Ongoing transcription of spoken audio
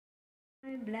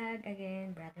My vlog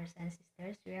again, brothers and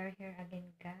sisters. We are here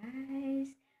again, guys.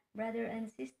 Brother and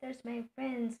sisters, my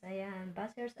friends. Ayan,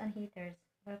 buzzers and hitters.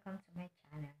 Welcome to my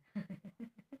channel.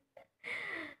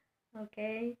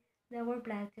 Okay, our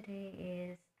vlog today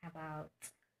is about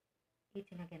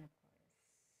eating again, of course.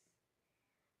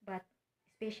 But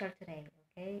special today,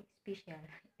 okay? Special,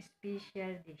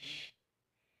 special dish.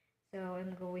 So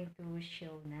I'm going to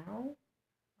show now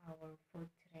our food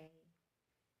today.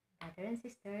 Brother and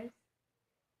sisters.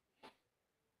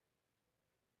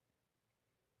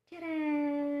 Ta-da!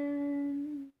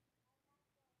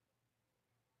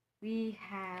 We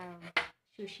have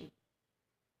sushi.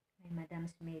 My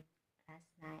madam's made last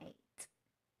night.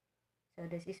 So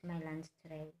this is my lunch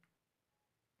today.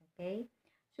 Okay.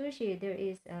 Sushi, there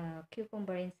is a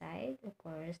cucumber inside. Of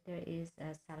course, there is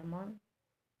a salmon.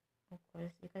 Of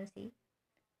course, you can see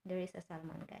there is a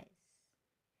salmon, guys.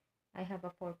 I have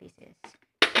a 4 pieces.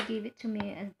 She gave it to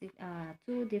me as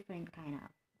two different kind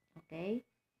of. Okay.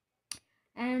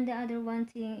 And the other one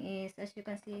thing is, as you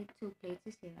can see, 2 plates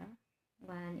is here.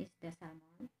 One is the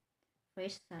salmon,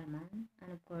 fresh salmon,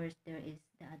 and of course there is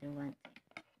the other one thing.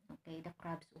 Okay, the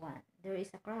crabs one. There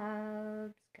is a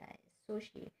crabs, guys.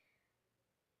 Sushi.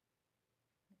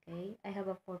 Okay, I have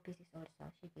a 4 pieces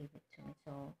also. She gave it to me.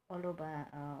 So all of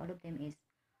them is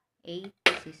 8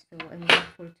 pieces. So I'm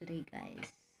going for today,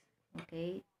 guys.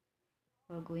 Okay,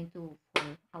 we're going to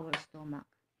for our stomach.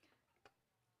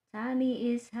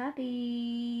 Sammy is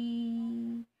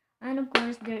happy. And of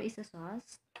course, there is a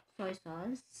sauce, soy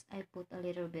sauce. I put a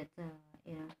little bit,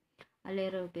 a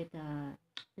little bit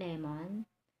lemon,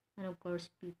 and of course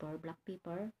pepper, black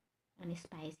pepper, and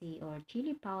spicy or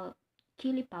chili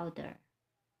powder.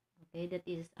 Okay, that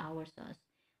is our sauce.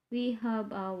 We have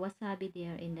wasabi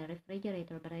there in the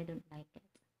refrigerator, but I don't like it.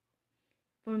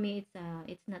 For me,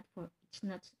 it's not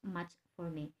much for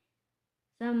me.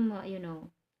 Some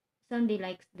somebody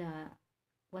likes the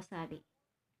wasabi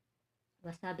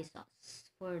wasabi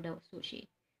sauce for the sushi,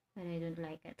 but I don't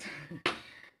like it.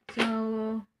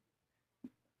 So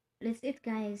let's eat,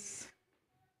 guys.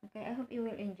 Okay, I hope you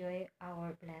will enjoy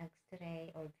our vlogs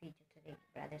today or video today,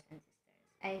 brothers and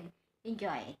sisters. I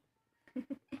enjoy.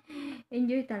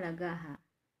 Enjoy talaga, ha.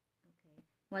 Okay.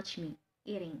 Watch me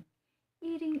eating.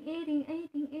 Eating, baby.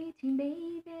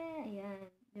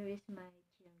 Ayan. There is my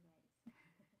chill,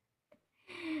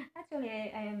 guys. Actually,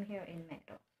 I am here in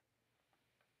Metro.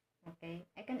 Okay.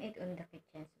 I can eat on the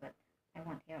kitchens, but I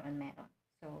want here on Metro.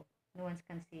 So, no one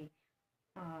can see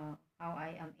how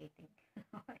I am eating.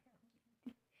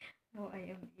 How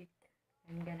I am eat.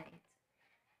 I'm gonna eat.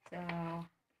 So,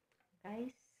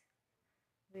 guys,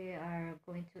 we are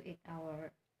going to eat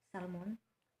our salmon.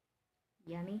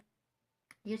 Yummy.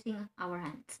 Using our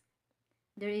hands.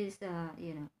 There is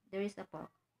there is a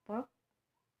pork.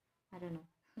 I don't know.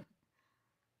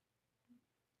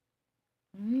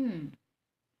 Mmm.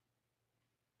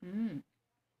 Mmm.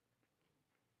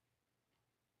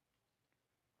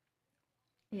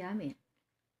 Yummy.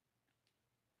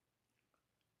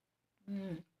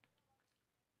 Mmm.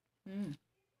 Mmm.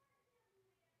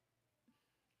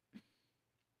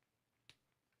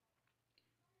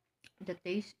 The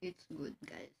taste it's good,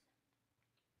 guys.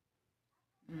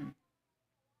 Mm.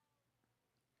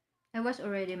 I wash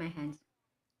already my hands.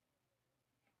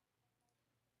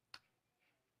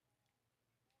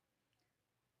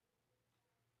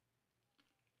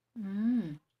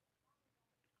 Mmm.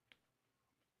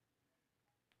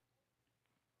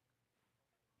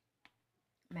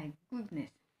 My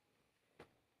goodness.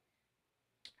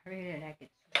 I really like it.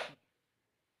 Sushi.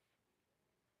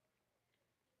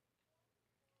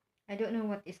 I don't know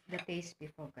what is the taste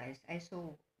before, guys. I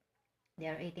saw they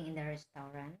are eating in the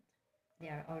restaurant. They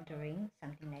are ordering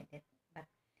something like that. But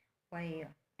why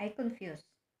I confused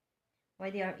why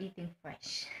they are eating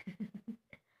fresh.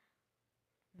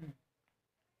 Mm.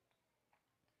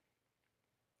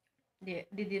 They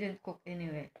didn't cook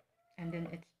anyway, and then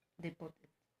it's they put it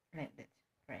like that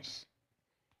fresh.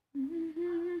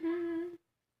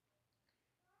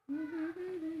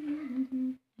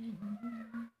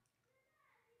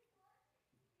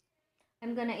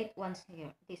 I'm gonna eat once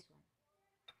here. This one.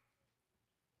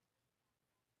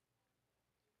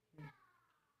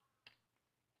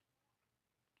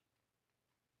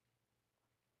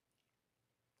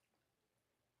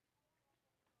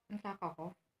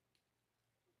 Nakaka.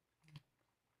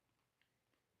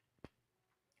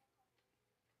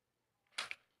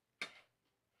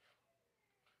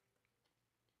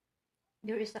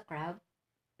 There is a crab,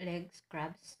 legs,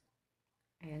 crabs.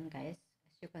 Ayan, guys.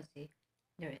 As you can see,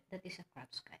 that is a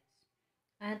crabs, guys.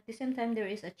 And at the same time, there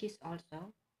is a cheese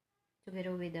also,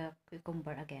 together with the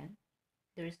cucumber again.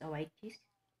 There is a white cheese.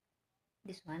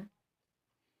 This one.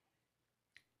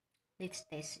 Let's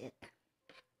taste it.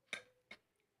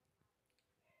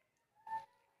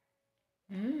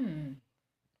 Mmm.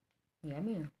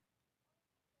 Yummy.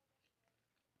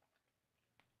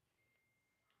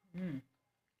 Mm.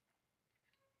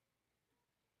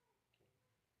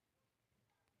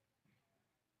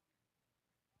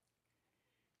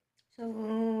 So,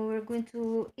 we're going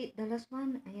to eat the last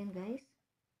one. Ayan, guys.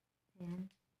 Ayan.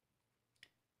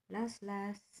 Last.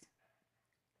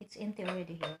 It's empty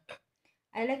already here.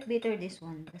 I like better this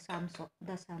one, the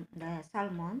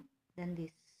salmon, than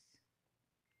this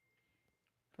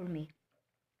for me.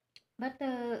 But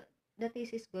the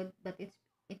taste is good, but it's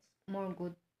more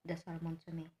good the salmon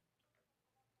to me.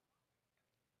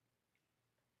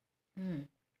 Mm.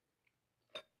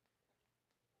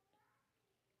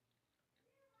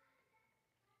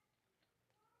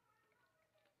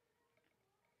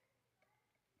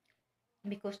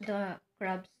 Because the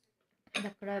crab's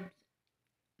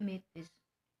meat is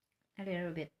a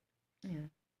little bit, yeah,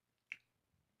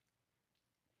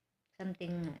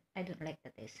 something I don't like the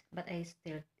taste, but I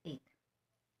still eat.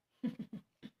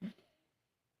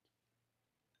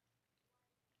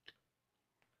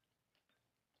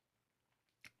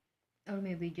 Or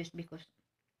maybe just because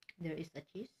there is a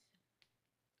cheese.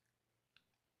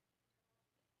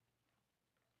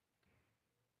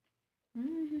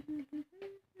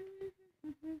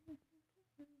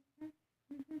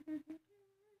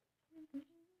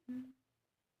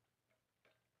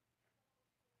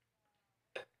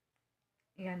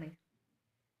 Yummy.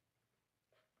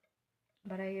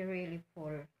 But I really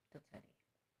full totally.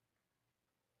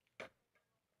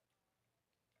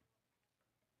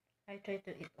 I try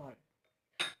to eat all.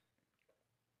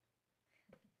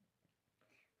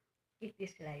 Eat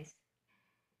this slice.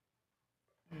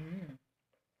 Mm.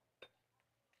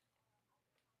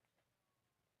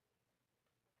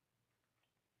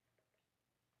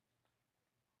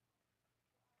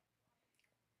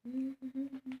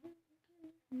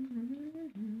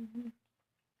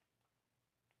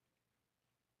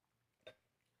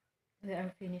 We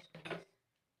are finished, guys.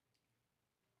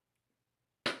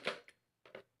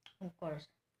 Of course.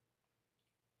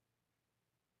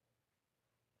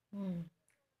 Mm.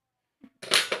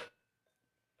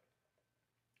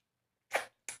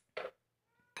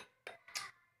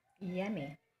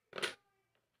 Yummy.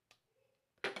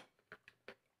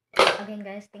 Again,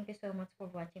 guys, thank you so much for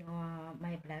watching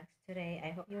my vlogs today.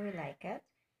 I hope you will like it.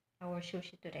 Our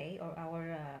sushi today, or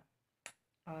our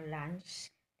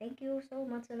lunch. Thank you so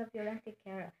much. I love you and take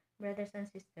care, brothers and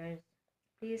sisters.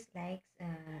 Please like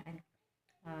and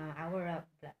our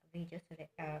video today,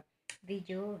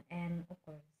 video, and of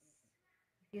course,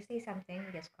 if you say something,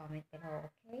 just comment below.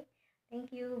 Okay.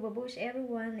 Thank you. Babush,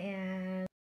 everyone, and